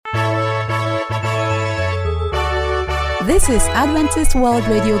This is Adventist World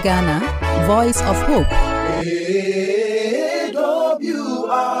Radio Ghana, Voice of Hope. AWR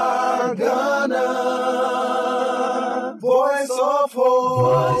Ghana, Voice of Hope.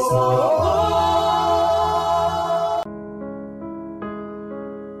 Voice of Hope.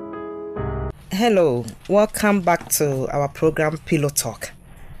 Hello, welcome back to our program Pillow Talk.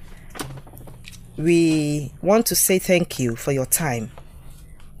 We want to say thank you for your time.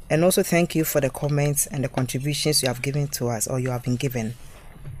 And also thank you for the comments and the contributions you have given to us or you have been given.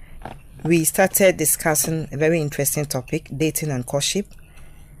 We started discussing a very interesting topic, dating and courtship.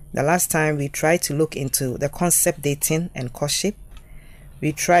 The last time we tried to look into the concept dating and courtship.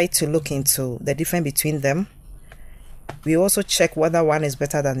 We tried to look into the difference between them. We also check whether one is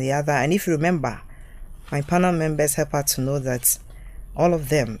better than the other. And if you remember, my panel members help us to know that all of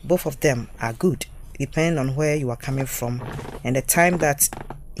them, both of them are good, depending on where you are coming from and the time that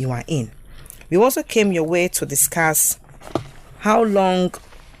you are in. We also came your way to discuss how long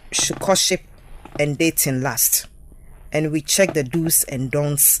should courtship and dating last, and we check the do's and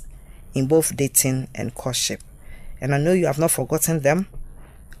don'ts in both dating and courtship. And I know you have not forgotten them.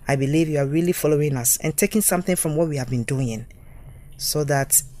 I believe you are really following us and taking something from what we have been doing so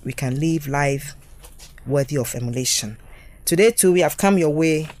that we can live life worthy of emulation. Today too, we have come your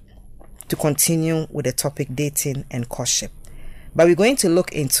way to continue with the topic dating and courtship. But we're going to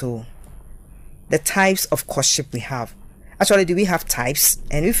look into the types of courtship we have. Actually, do we have types?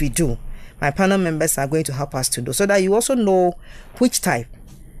 And if we do, my panel members are going to help us to do so that you also know which type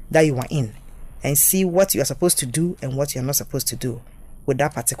that you are in and see what you are supposed to do and what you are not supposed to do with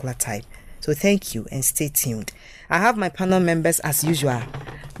that particular type. So thank you and stay tuned. I have my panel members as usual.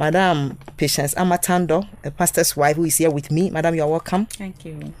 Madam Patience Amatando, a pastor's wife who is here with me. Madam, you are welcome. Thank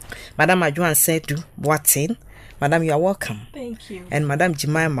you. Madam Adjuan Sedu Boatin. Madam, you are welcome. Thank you. And Madam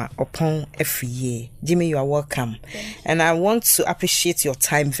Jemima Opon Efriye. Jimmy, you are welcome. And I want to appreciate your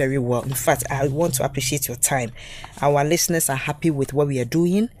time very well. In fact, I want to appreciate your time. Our listeners are happy with what we are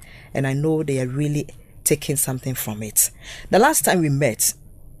doing, and I know they are really taking something from it. The last time we met,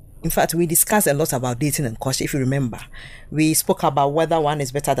 in fact, we discussed a lot about dating and courtship, if you remember. We spoke about whether one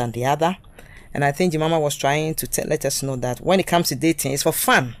is better than the other. And I think Jemima was trying to let us know that when it comes to dating, it's for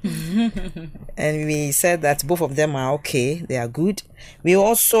fun. And we said that both of them are okay. They are good. We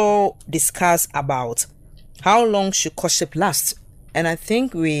also discussed about how long should courtship last. And I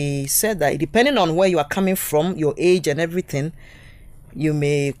think we said that depending on where you are coming from, your age and everything, you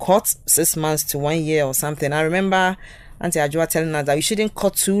may court 6 months to 1 year or something. I remember Auntie Ajua telling us that you shouldn't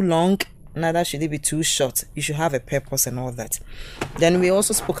court too long, neither should it be too short. You should have a purpose and all that. Then we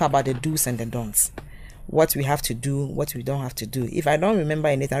also spoke about the do's and the don'ts. What we have to do, what we don't have to do. If I don't remember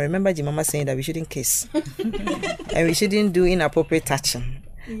anything, I remember Jemima saying that we shouldn't kiss. And we shouldn't do inappropriate touching.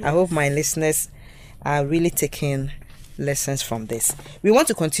 Yes. I hope my listeners are really taking lessons from this. We want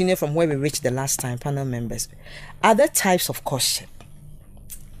to continue from where we reached the last time, panel members. Are there types of courtship?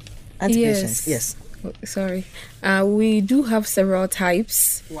 Yes. Yes. Sorry. We do have several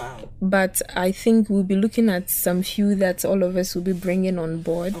types. Wow. But I think we'll be looking at some few that all of us will be bringing on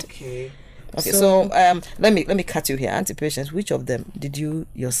board. Okay, so let me cut you here. Auntie Patience, which of them did you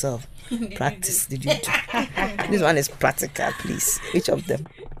yourself practice? Did you do? This one is practical, please. Which of them?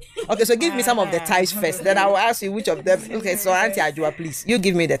 Okay, so give me some of the types first. Then I will ask you which of them. Okay, so Auntie Ajua, please, you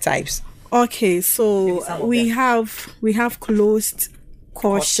give me the types. Okay, so we have closed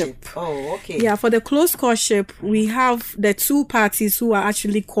courtship. Oh, okay. Yeah, for the close courtship, we have the two parties who are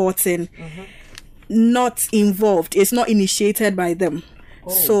actually courting, not involved. It's not initiated by them. Oh.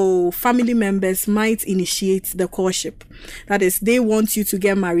 So family members might initiate the courtship. That is, they want you to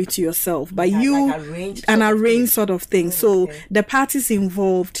get married to yourself, but you an arranged sort of thing. So the parties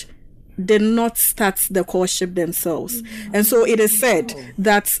involved did not start the courtship themselves. And so it is said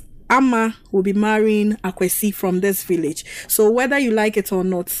that Amma will be marrying Akwesi from this village. So whether you like it or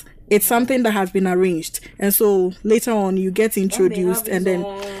not, it's something that has been arranged. And so later on you get introduced and then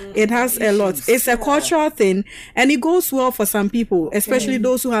it has a lot. It's a cultural thing and it goes well for some people, especially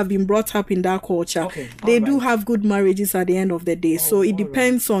those who have been brought up in that culture. They do have good marriages at the end of the day. So it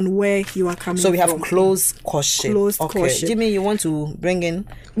depends on where you are coming from. So we have close courtship. Courtship. Jimmy, you want to bring in?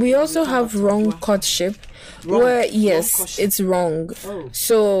 We also have wrong courtship. Where yes, it's wrong.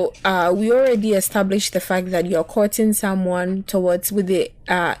 So we already established the fact that you're courting someone towards with the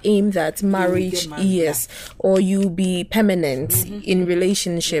aim that marriage, yes, or you be permanent in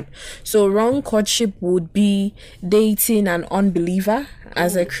relationship. So wrong courtship would be dating an unbeliever,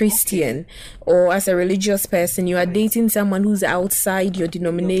 as a Christian or as a religious person, you are dating someone who's outside your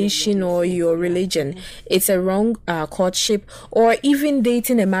denomination or your religion, it's a wrong courtship. Or even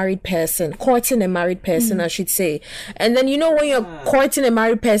dating a married person, courting a married person, I should say. And then, when you're courting a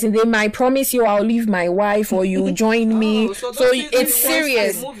married person, they might promise you, I'll leave my wife or you join me. So it's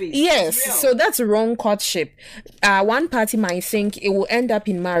serious. Yes. So that's a wrong courtship. One party might think it will end up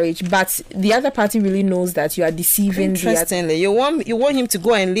in marriage, but the other party really knows that you are deceiving. Interestingly, you want him to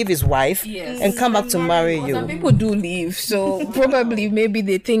go and leave his wife and come back to marry you. Some people do leave, so probably maybe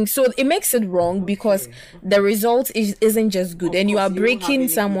they think so. It makes it wrong because the result isn't just good, and you are breaking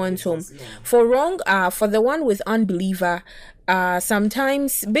someone's home. For the one with unbeliever,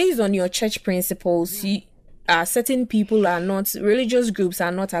 sometimes based on your church principles, certain people religious groups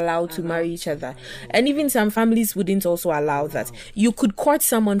are not allowed to marry each other, and even some families wouldn't also allow that. You could court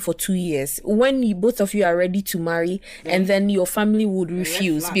someone for 2 years when both of you are ready to marry, and then your family would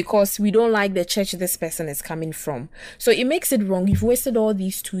refuse because we don't like the church this person is coming from. So it makes it wrong. You've wasted all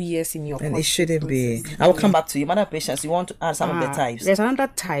these 2 years in your and it shouldn't be. I will come back to you. Mother Patience, you want to add some of the types? There's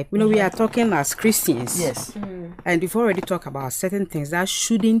another type. We are talking as Christians. Yes. And we've already talked about certain things that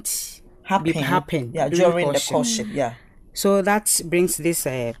shouldn't happen during the courtship. So that brings this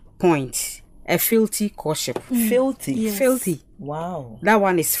point: a filthy courtship. Filthy. Wow. That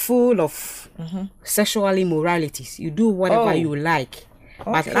one is full of sexual immoralities. You do whatever you like,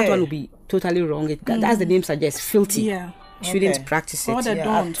 but that one will be totally wrong. That's the name suggests, filthy. You shouldn't practice it.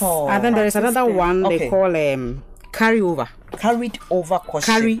 At all. And then there is another one they call carry over. Carried over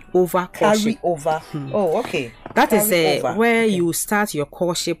courtship. Carry over courtship. Oh, okay. That is where you start your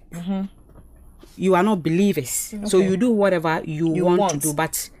courtship. You are not believers, so you do whatever you want to do,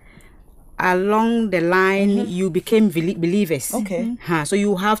 but along the line you became believers. So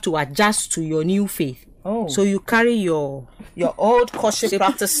you have to adjust to your new faith. So you carry your old courtship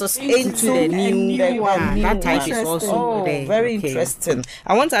practices into the new one. That type is also there. Very interesting.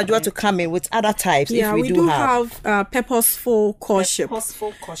 I want Ajua to come in with other types. Yeah, if we do have purposeful courtship.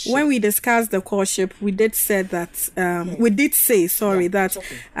 When we discussed the courtship, we did say that that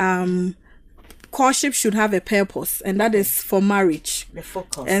courtship should have a purpose, and that is for marriage. The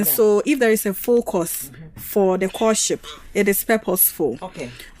focus. And so if there is a focus for the courtship, it is purposeful.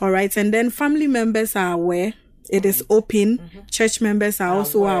 All right. And then family members are aware. It is open. Church members are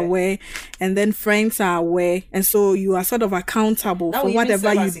also aware. And then friends are aware. And so you are sort of accountable for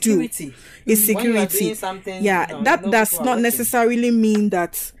whatever you do. It's security. That does not necessarily mean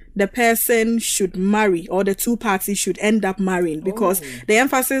that the person should marry or the two parties should end up marrying, because the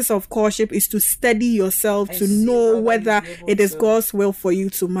emphasis of courtship is to study yourself to know whether it is God's will for you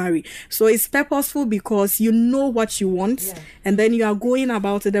to marry. So it's purposeful because you know what you want, and then you are going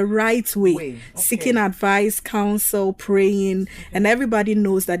about it the right way. Seeking advice, counsel, praying, and everybody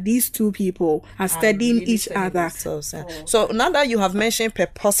knows that these two people are studying each other. So now that you have mentioned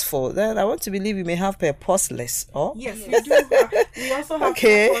purposeful, then I want to believe we may have purposeless. Yes, we do. We also have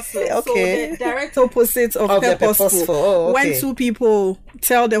purposeful. So the direct opposite of purposeful. When two people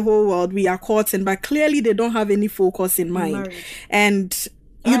tell the whole world we are courting, but clearly they don't have any focus in mind, and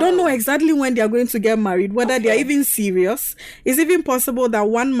you don't know exactly when they are going to get married, whether they are even serious. It's even possible that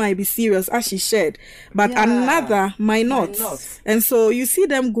one might be serious, as she shared, but another might not. And so you see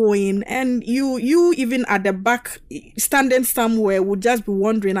them going, and you even at the back, standing somewhere, would just be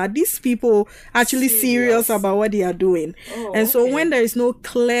wondering, are these people actually serious about what they are doing? And so when there is no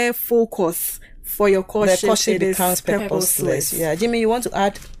clear focus for your courtship, the courtship it becomes is purposeless. Yeah, Jimmy, you want to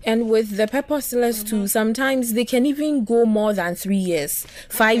add? And with the purposeless too, sometimes they can even go more than 3 years,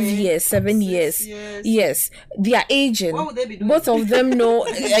 5 years, 7 years. Yes, they are aging. What would they be doing? Both of them know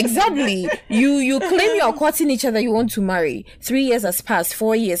exactly. You claim you are courting each other, you want to marry. 3 years has passed,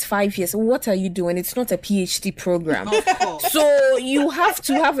 4 years, 5 years. What are you doing? It's not a PhD program. So you have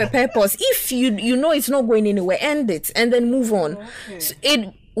to have a purpose. If you know it's not going anywhere, end it and then move on. So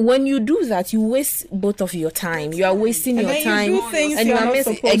when you do that, you waste both of your time. You are wasting your time, and you are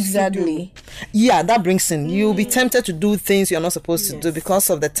missing exactly. Yeah, that brings in. You'll be tempted to do things you're not supposed to do because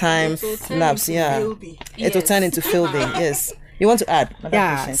of the time lapse. Yeah, it will turn into filthy. Yes, you want to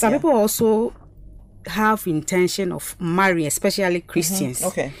add? Some people also have intention of marrying, especially Christians.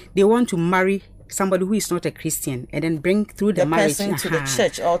 They want to marry somebody who is not a Christian, and then bring through the marriage person to the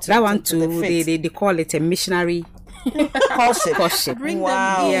church or to that one to the faith. They call it a missionary courtship. Bring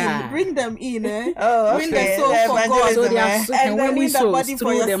them in, eh? Oh, Bring the soul for God, so they are and then win the body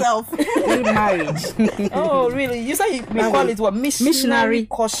for yourself. Through marriage. Oh, really? You say we call it what? Missionary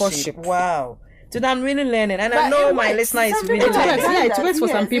courtship. Wow. Today I'm really learning, and I know my listener is really learning. It works for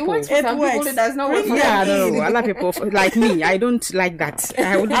some people. It does not work for Yeah, some no, a lot of people like me. I don't like that.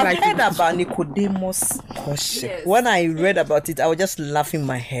 I wouldn't I've like heard it. about Nicodemus courtship. Yes. When I read about it, I was just laughing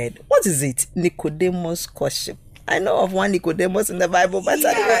my head. What is it? Nicodemus courtship. I know of one Nicodemus in the Bible, but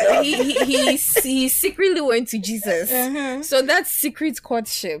I don't know. he secretly went to Jesus. So that's secret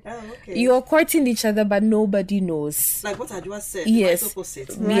courtship. You're courting each other, but nobody knows. Like what Adwa said. Yes.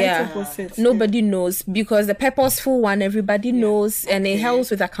 Opposite. Nobody knows, because the purposeful one everybody knows, and it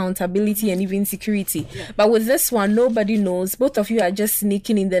helps with accountability and even security. But with this one, nobody knows. Both of you are just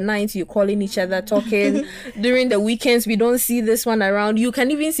sneaking in the night. You're calling each other, talking. During the weekends, we don't see this one around. You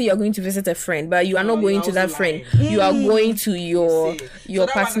can even say you're going to visit a friend, but you are not going to that friend. You are going to your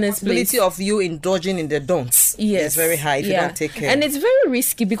partner's place. Possibility of you indulging in the don'ts is very high if you don't take care. And it's very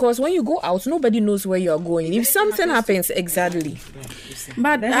risky, because when you go out, nobody knows where you're going. If something happens, exactly.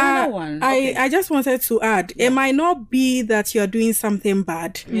 But another one. I just wanted to add, it might not be that you're doing something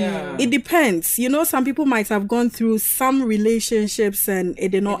bad. It depends. You know, some people might have gone through some relationships and it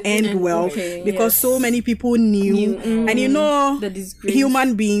did not end well because so many people knew. And you know,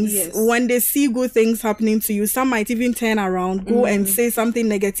 human beings, when they see good things happening to you, some might even turn around, go and say something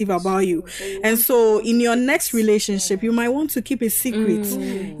negative about you. And so in your next relationship, you might want to keep it secret.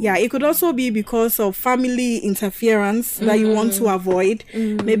 Yeah, it could also be because of family interference that you want to avoid.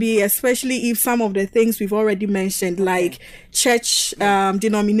 Maybe especially if some of the things we've already mentioned, like church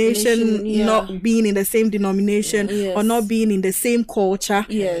denomination, not being in the same denomination, or not being in the same culture,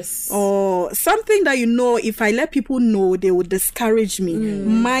 or something that, you know, if I let people know, they would discourage me,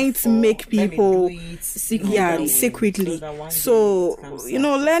 might make people secretly. So, you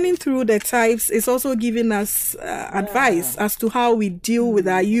know, learning through the types is also giving us advice as to how we deal with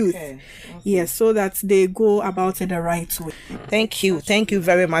our youth. Yes, so that they go about it the right way. Thank you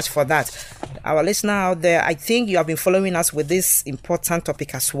very much for that. Our listener out there, I think you have been following us with this important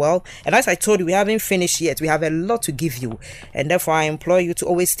topic as well. And as I told you, we haven't finished yet. We have a lot to give you, and therefore I implore you to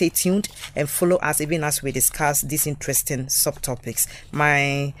always stay tuned and follow us even as we discuss these interesting subtopics.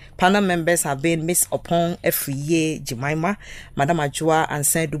 My panel members have been Miss Opon Efriye Jemima, Madam Ajua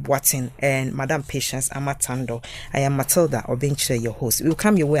Ansedu Boatin, and Madam Patience Amatando. I am Matilda Obenche, your host. We will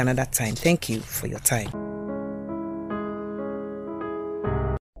come your way another time. Thank you for your time.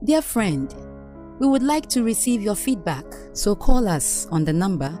 Dear friend, we would like to receive your feedback, so call us on the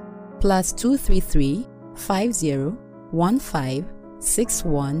number +233 50 15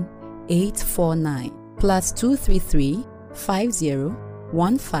 61 849 +233 50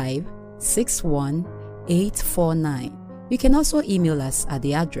 15 61 849. You can also email us at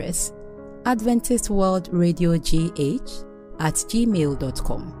the address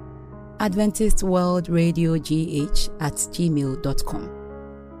adventistworldradiogh@gmail.com. adventistworldradiogh@gmail.com.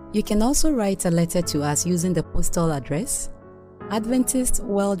 You can also write a letter to us using the postal address Adventist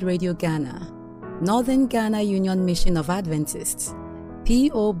World Radio Ghana, Northern Ghana Union Mission of Adventists,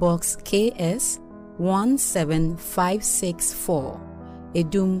 P.O. Box KS 17564,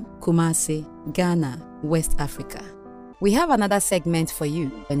 Edum, Kumasi, Ghana, West Africa. We have another segment for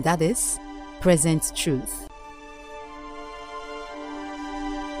you, and that is Present Truth.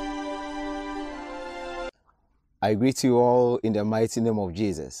 I greet you all in the mighty name of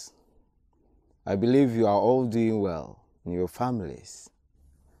Jesus. I believe you are all doing well in your families.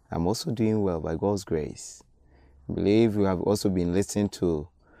 I'm also doing well by God's grace. I believe you have also been listening to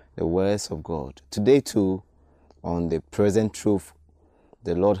the words of God. Today too, on the present truth,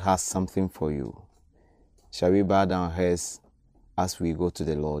 the Lord has something for you. Shall we bow down our heads as we go to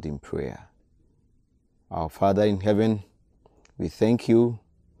the Lord in prayer? Our Father in heaven, we thank you.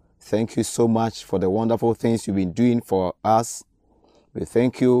 Thank you so much for the wonderful things you've been doing for us. We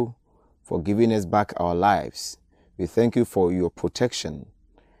thank you for giving us back our lives. We thank you for your protection.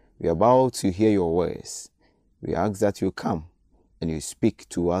 We are about to hear your words. We ask that you come and you speak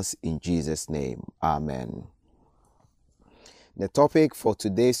to us in Jesus' name. Amen. The topic for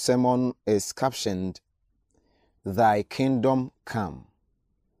today's sermon is captioned, Thy Kingdom Come.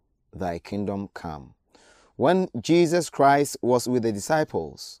 Thy Kingdom Come. When Jesus Christ was with the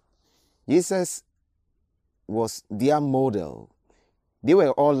disciples, Jesus was their model. They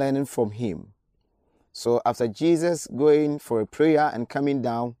were all learning from him. So after Jesus going for a prayer and coming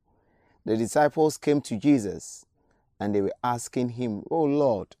down, the disciples came to Jesus and they were asking him, "Oh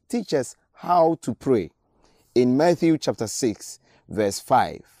Lord, teach us how to pray." In Matthew chapter 6, verse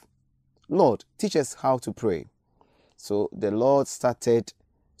 5. Lord, teach us how to pray. So the Lord started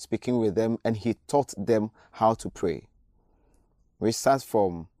speaking with them and he taught them how to pray. We start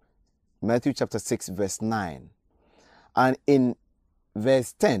from Matthew chapter 6, verse 9. And in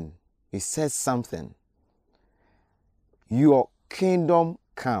verse 10, it says something. Your kingdom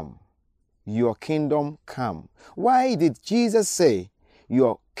come. Your kingdom come. Why did Jesus say,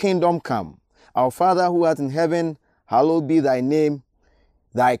 your kingdom come? Our Father who art in heaven, hallowed be thy name,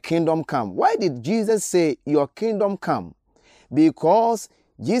 thy kingdom come. Why did Jesus say, your kingdom come? Because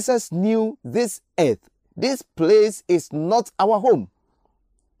Jesus knew this earth, this place is not our home.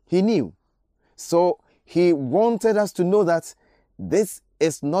 He knew. So he wanted us to know that this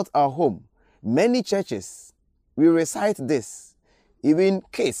is not our home. Many churches, we recite this. Even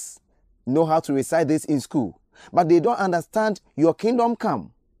kids know how to recite this in school. But they don't understand your kingdom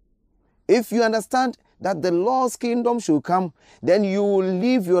come. If you understand that the Lord's kingdom should come, then you will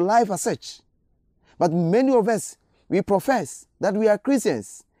live your life as such. But many of us, we profess that we are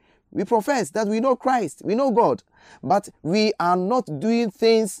Christians. We profess that we know Christ, we know God. But we are not doing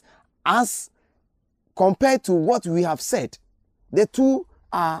things as compared to what we have said. The two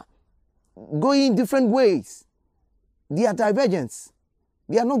are going different ways. They are divergence.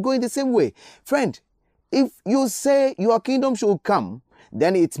 They are not going the same way. Friend, if you say your kingdom should come,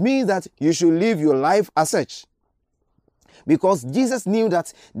 then it means that you should live your life as such. Because Jesus knew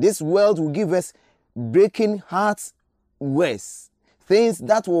that this world will give us breaking hearts words, things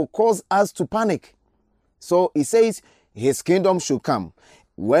that will cause us to panic. So he says his kingdom should come.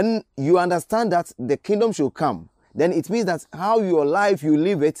 When you understand that the kingdom should come, then it means that how your life you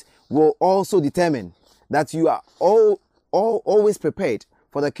live it will also determine that you are always prepared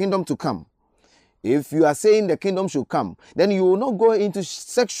for the kingdom to come. If you are saying the kingdom should come, then you will not go into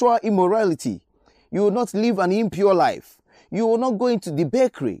sexual immorality. You will not live an impure life. You will not go into the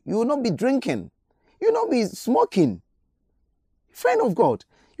bakery. You will not be drinking. You will not be smoking. Friend of God,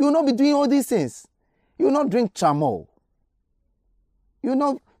 you will not be doing all these things. You will not drink chamol. You will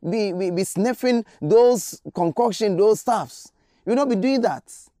not be sniffing those concoctions, those stuffs. You will not be doing that.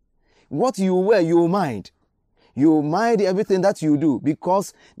 What you wear, you will mind. You will mind everything that you do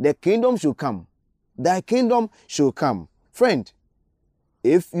because the kingdom should come. Thy kingdom should come. Friend,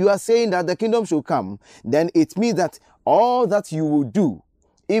 if you are saying that the kingdom should come, then it means that all that you will do,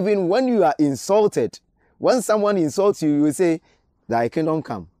 even when you are insulted, when someone insults you, you will say, thy kingdom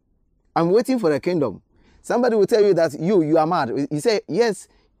come. I'm waiting for the kingdom. Somebody will tell you that you are mad. You say, yes,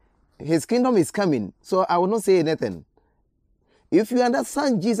 his kingdom is coming, so I will not say anything. If you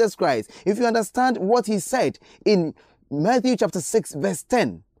understand Jesus Christ, if you understand what he said in Matthew chapter 6, verse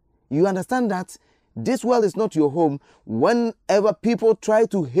 10, you understand that this world is not your home. Whenever people try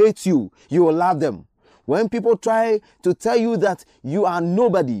to hate you, you will love them. When people try to tell you that you are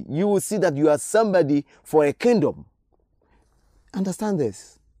nobody, you will see that you are somebody for a kingdom. Understand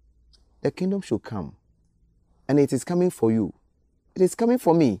this. The kingdom should come. And it is coming for you. It is coming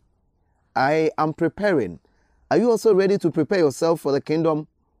for me. I am preparing. Are you also ready to prepare yourself for the kingdom?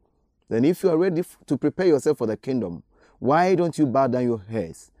 Then if you are ready to prepare yourself for the kingdom, why don't you bow down your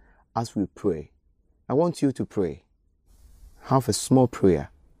heads as we pray? I want you to pray. Have a small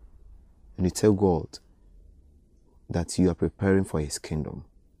prayer. And you tell God that you are preparing for his kingdom.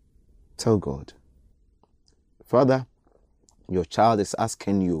 Tell God, Father, your child is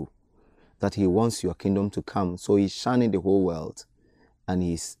asking you that he wants your kingdom to come. So he's shining the whole world. And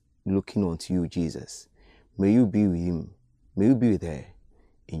he's looking unto you, Jesus. May you be with him. May you be there.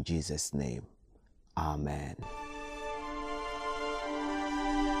 In Jesus' name. Amen.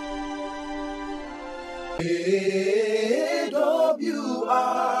 AWR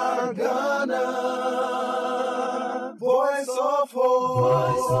Ghana, Voice of Hope.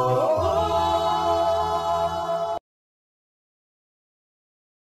 Voice of Hope.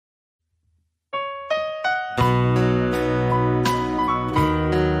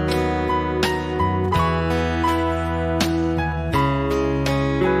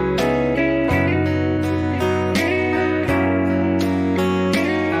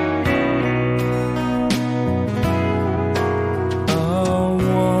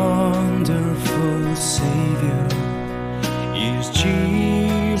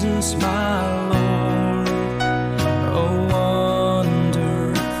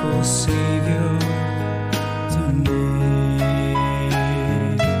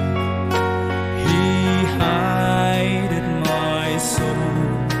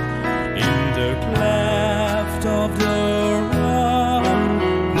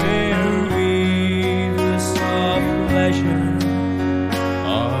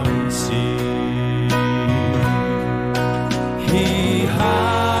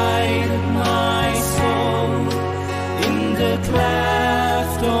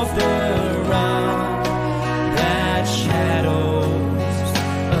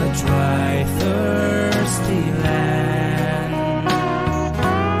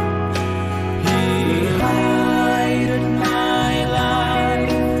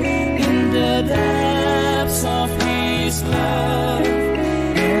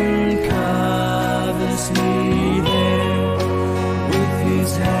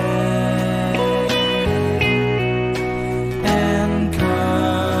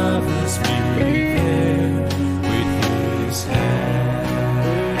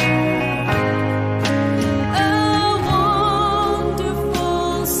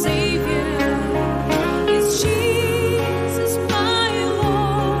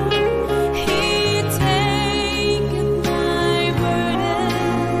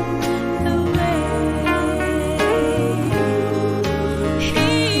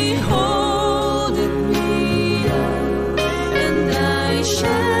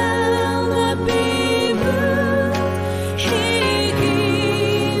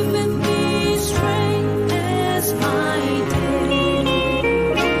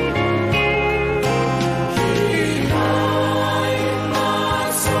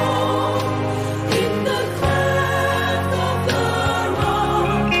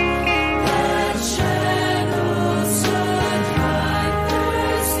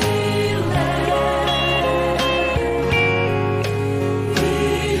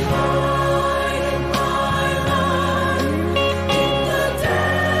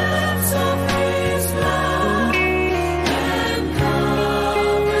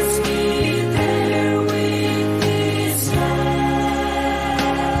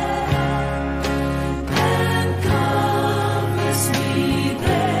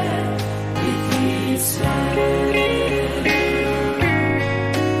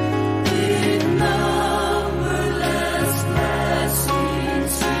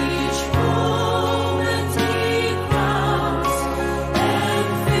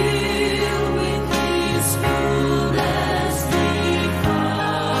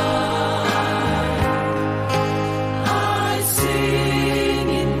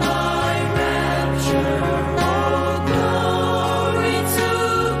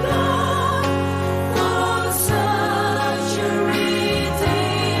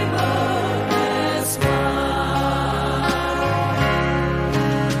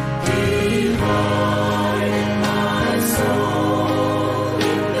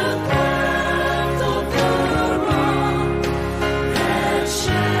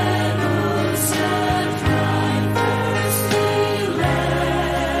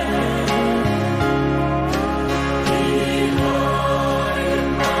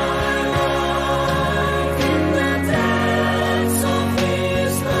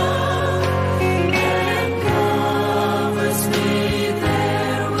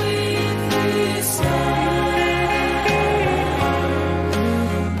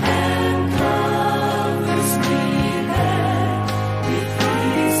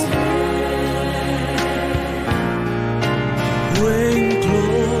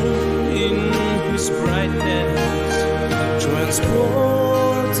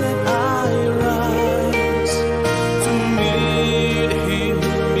 Transported I rise to meet him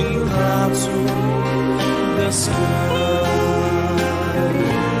in clouds to the sky.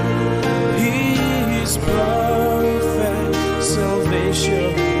 His perfect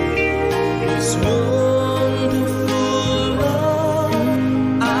salvation, His wonderful love,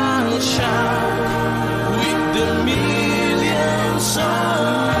 I'll shout with the millions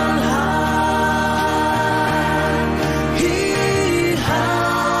on high.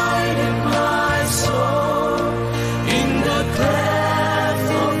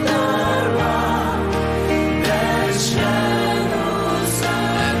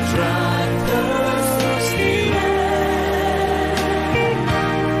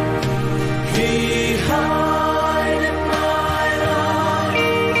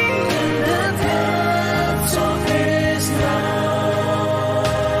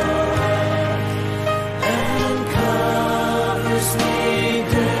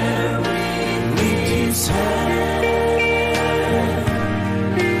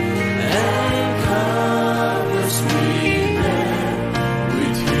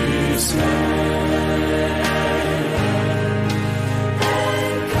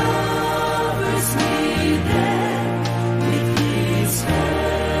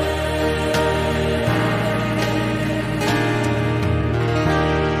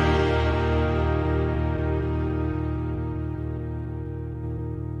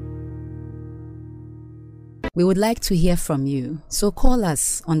 We would like to hear from you, so call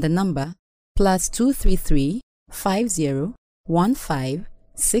us on the number +233 50 15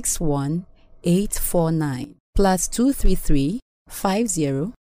 61 849 +233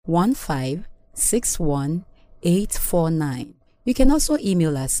 50 15 61 849. You can also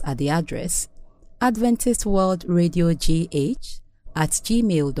email us at the address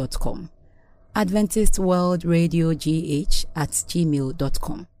adventistworldradiogh@gmail.com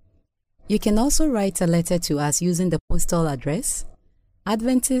adventistworldradiogh@gmail.com. You can also write a letter to us using the postal address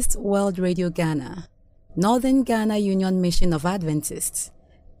Adventist World Radio Ghana, Northern Ghana Union Mission of Adventists,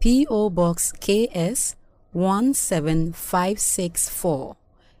 P.O. Box KS 17564,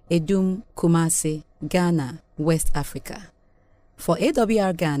 Edum, Kumasi, Ghana, West Africa. For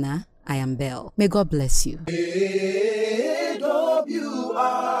AWR Ghana, I am Belle. May God bless you. AWR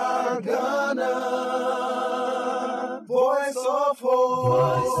Ghana, Voice of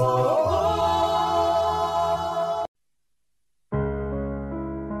Hope.